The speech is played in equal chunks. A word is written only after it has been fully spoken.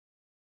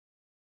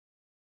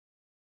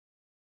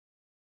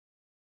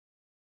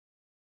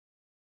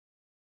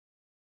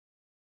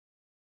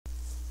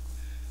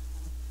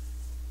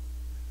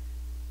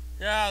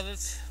Yeah,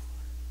 this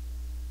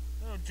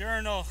little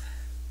journal.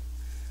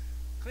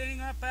 Cleaning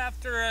up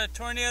after a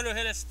tornado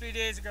hit us 3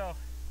 days ago.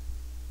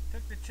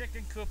 Took the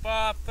chicken coop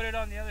off, put it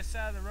on the other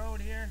side of the road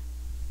here.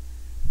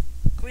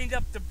 Cleaned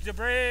up the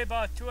debris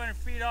about 200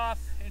 feet off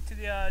into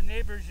the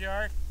neighbor's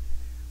yard.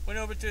 Went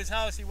over to his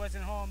house, he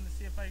wasn't home, to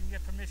see if I can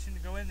get permission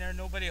to go in there.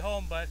 Nobody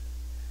home, but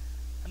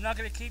I'm not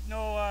going to keep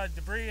no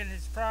debris in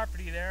his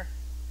property there.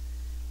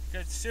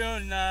 Because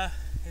soon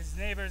his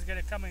neighbor is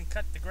going to come and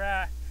cut the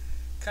grass,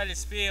 cut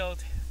his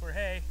field for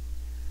hay.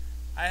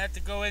 I had to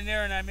go in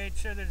there and I made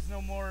sure there's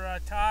no more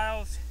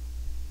tiles,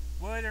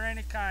 wood or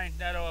any kind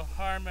that'll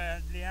harm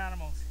the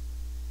animals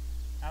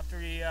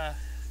after he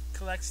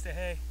collects the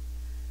hay.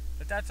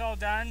 But that's all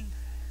done.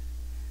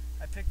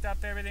 I picked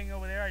up everything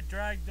over there. I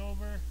dragged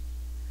over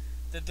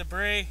the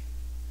debris.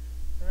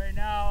 So right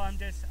now I'm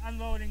just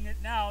unloading it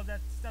now.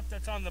 That stuff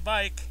that's on the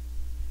bike.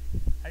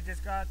 I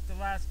just got the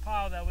last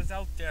pile that was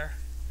out there.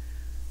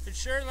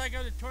 It's sure like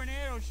how the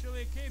tornado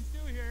surely came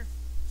through here.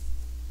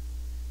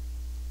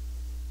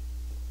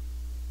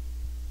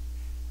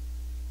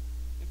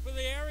 For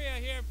the area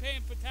here,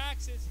 paying for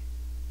taxes,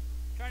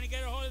 trying to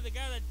get a hold of the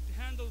guy that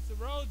handles the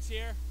roads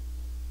here.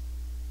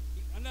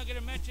 I'm not going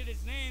to mention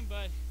his name,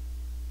 but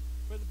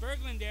for the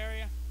Bergland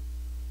area,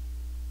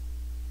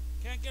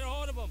 can't get a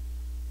hold of him.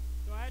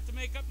 So I had to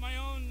make up my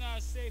own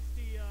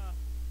safety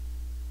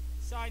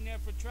sign there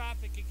for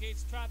traffic in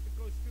case traffic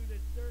goes through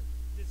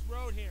this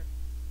road here.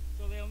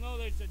 So they'll know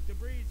there's a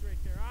debris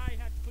right there. I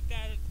had to put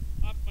that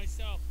up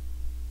myself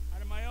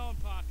out of my own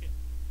pocket.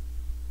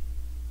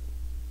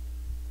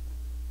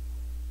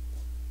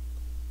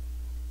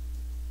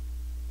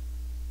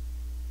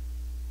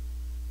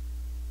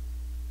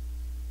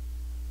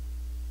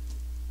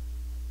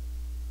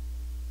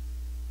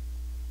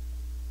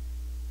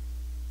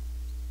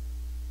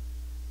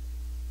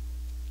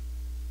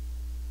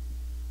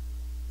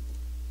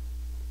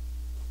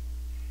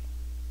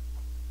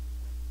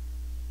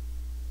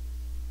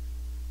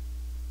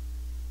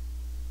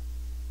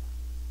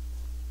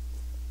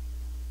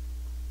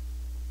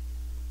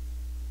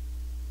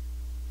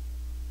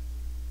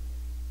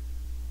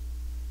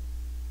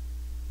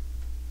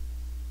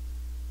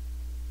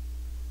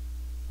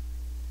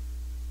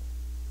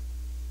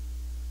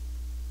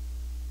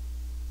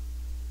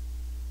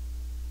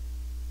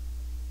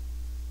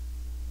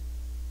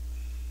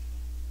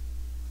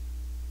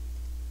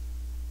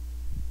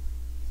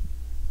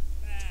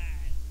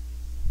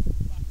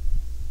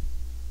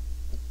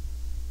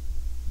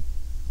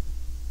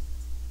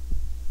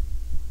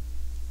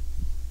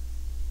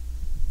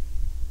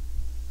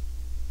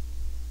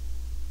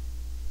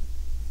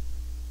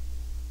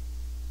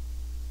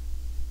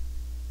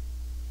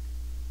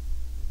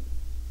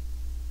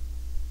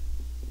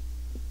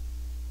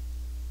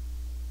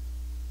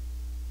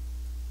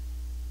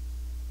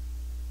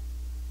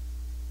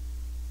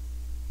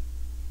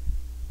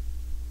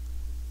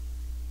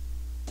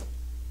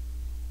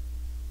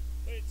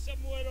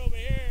 Some wood over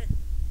here.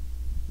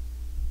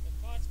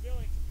 The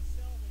possibility could be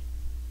selling.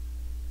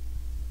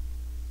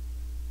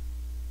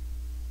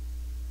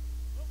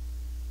 Oh.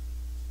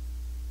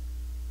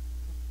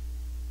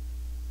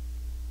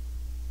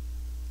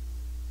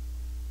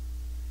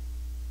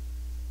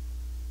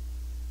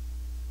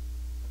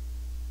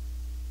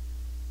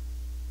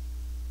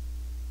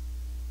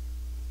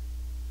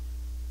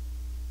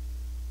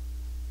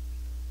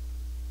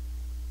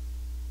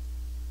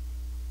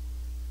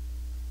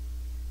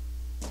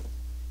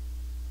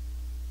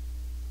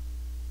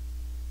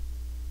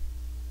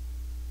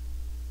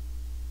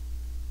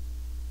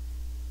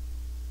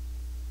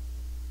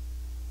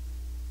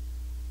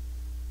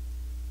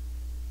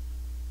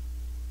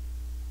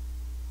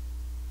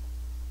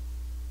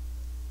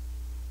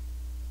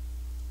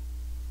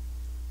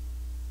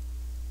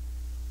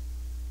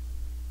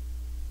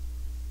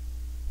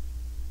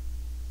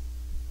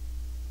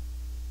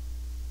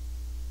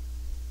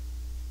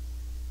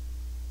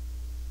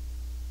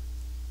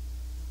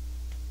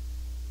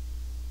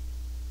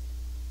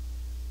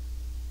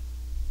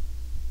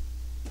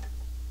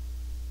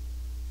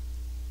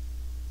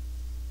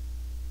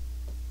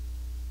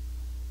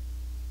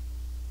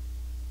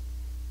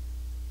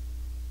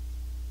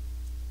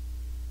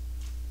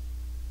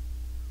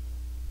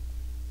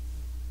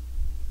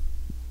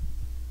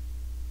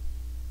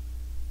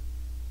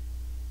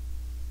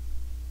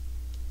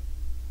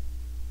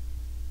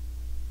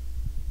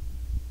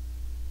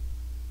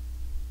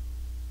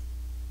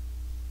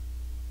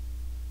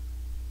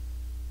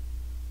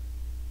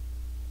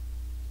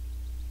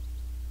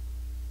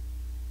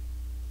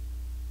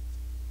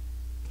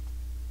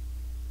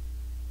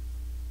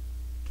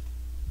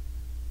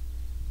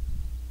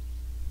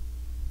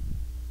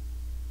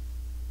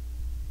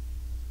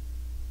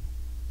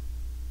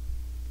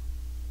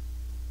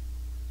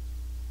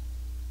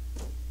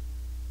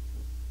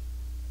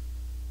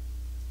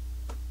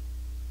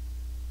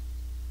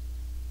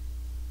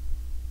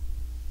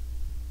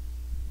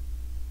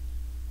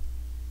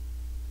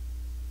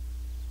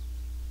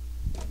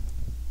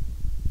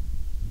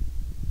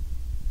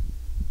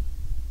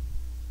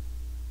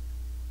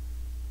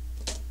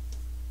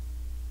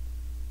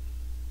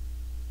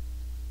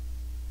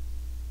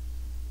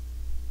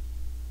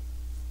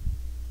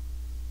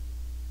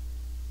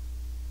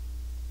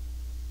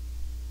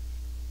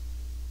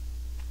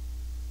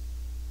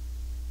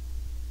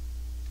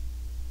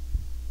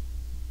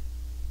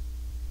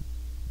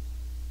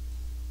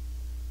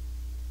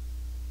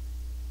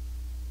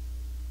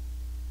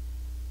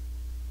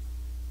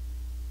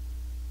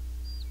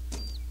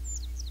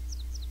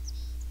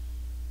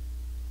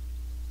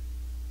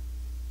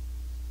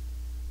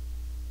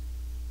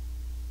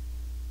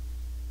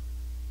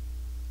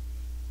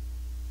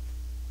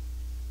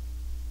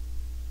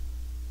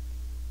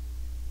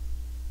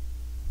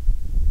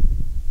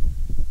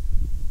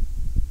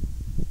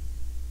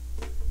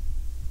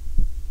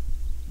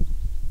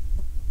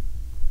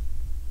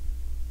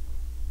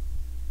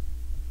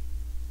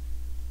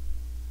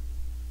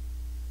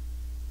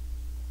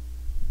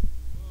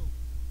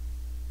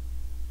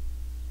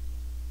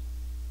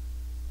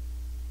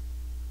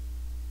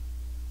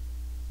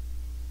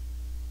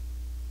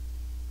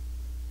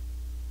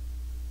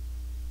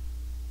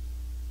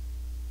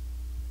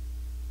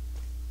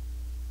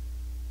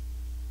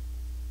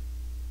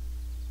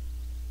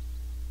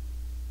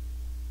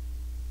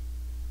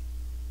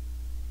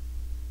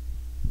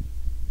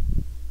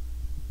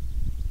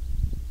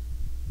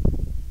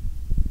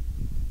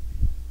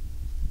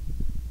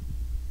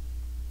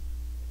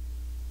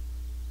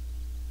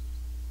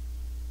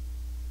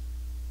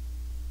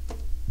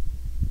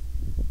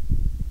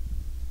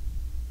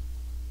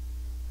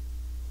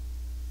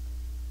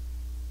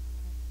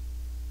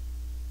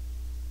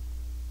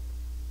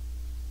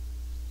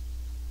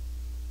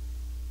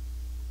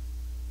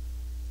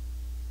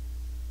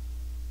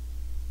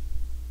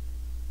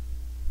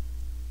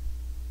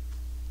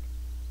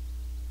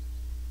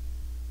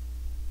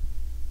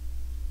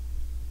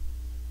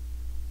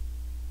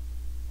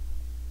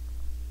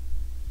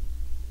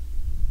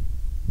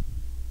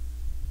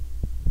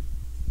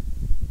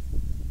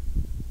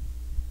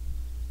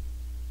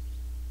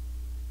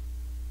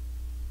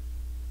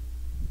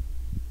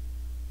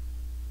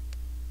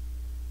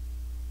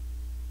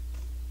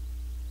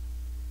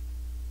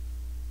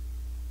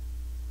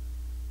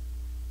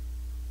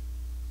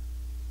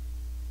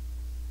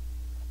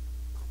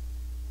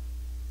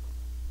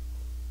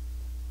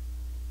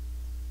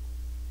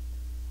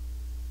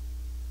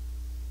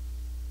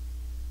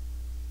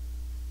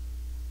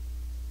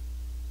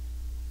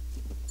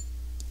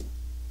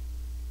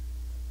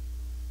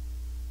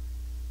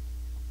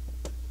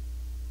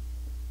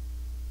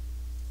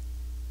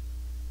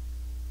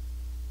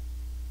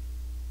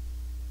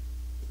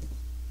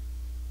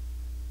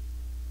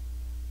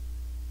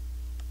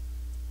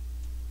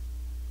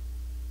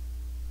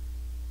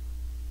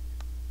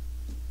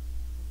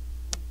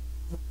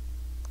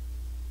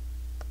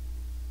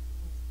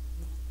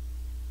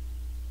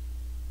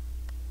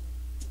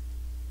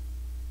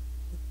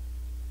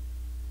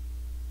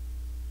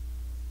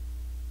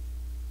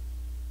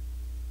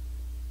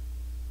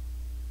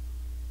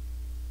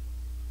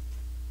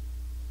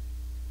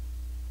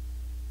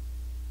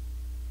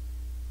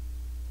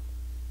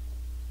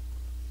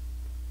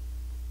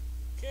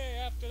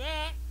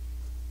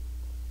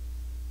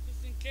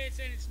 case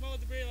any small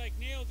debris like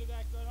nails or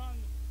that got on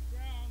the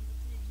ground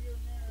between here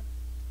and there.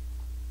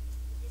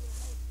 Give it a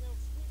nice little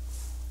sweep.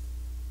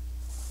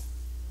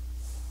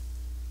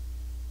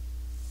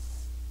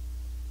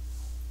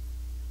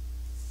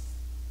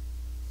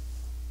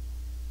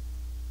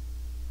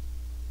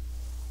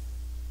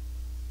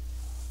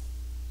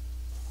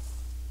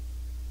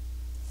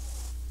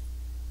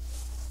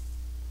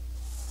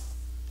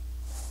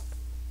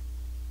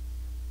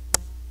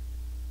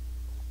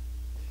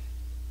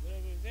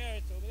 Whatever was there,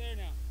 it's over there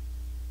now.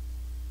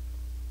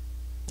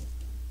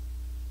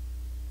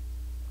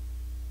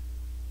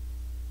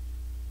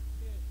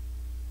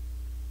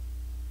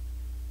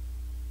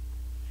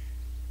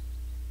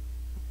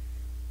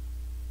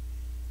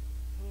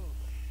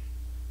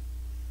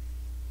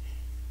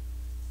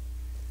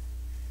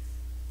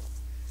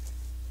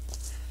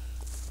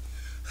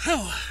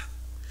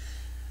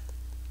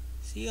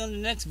 See you on the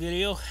next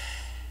video.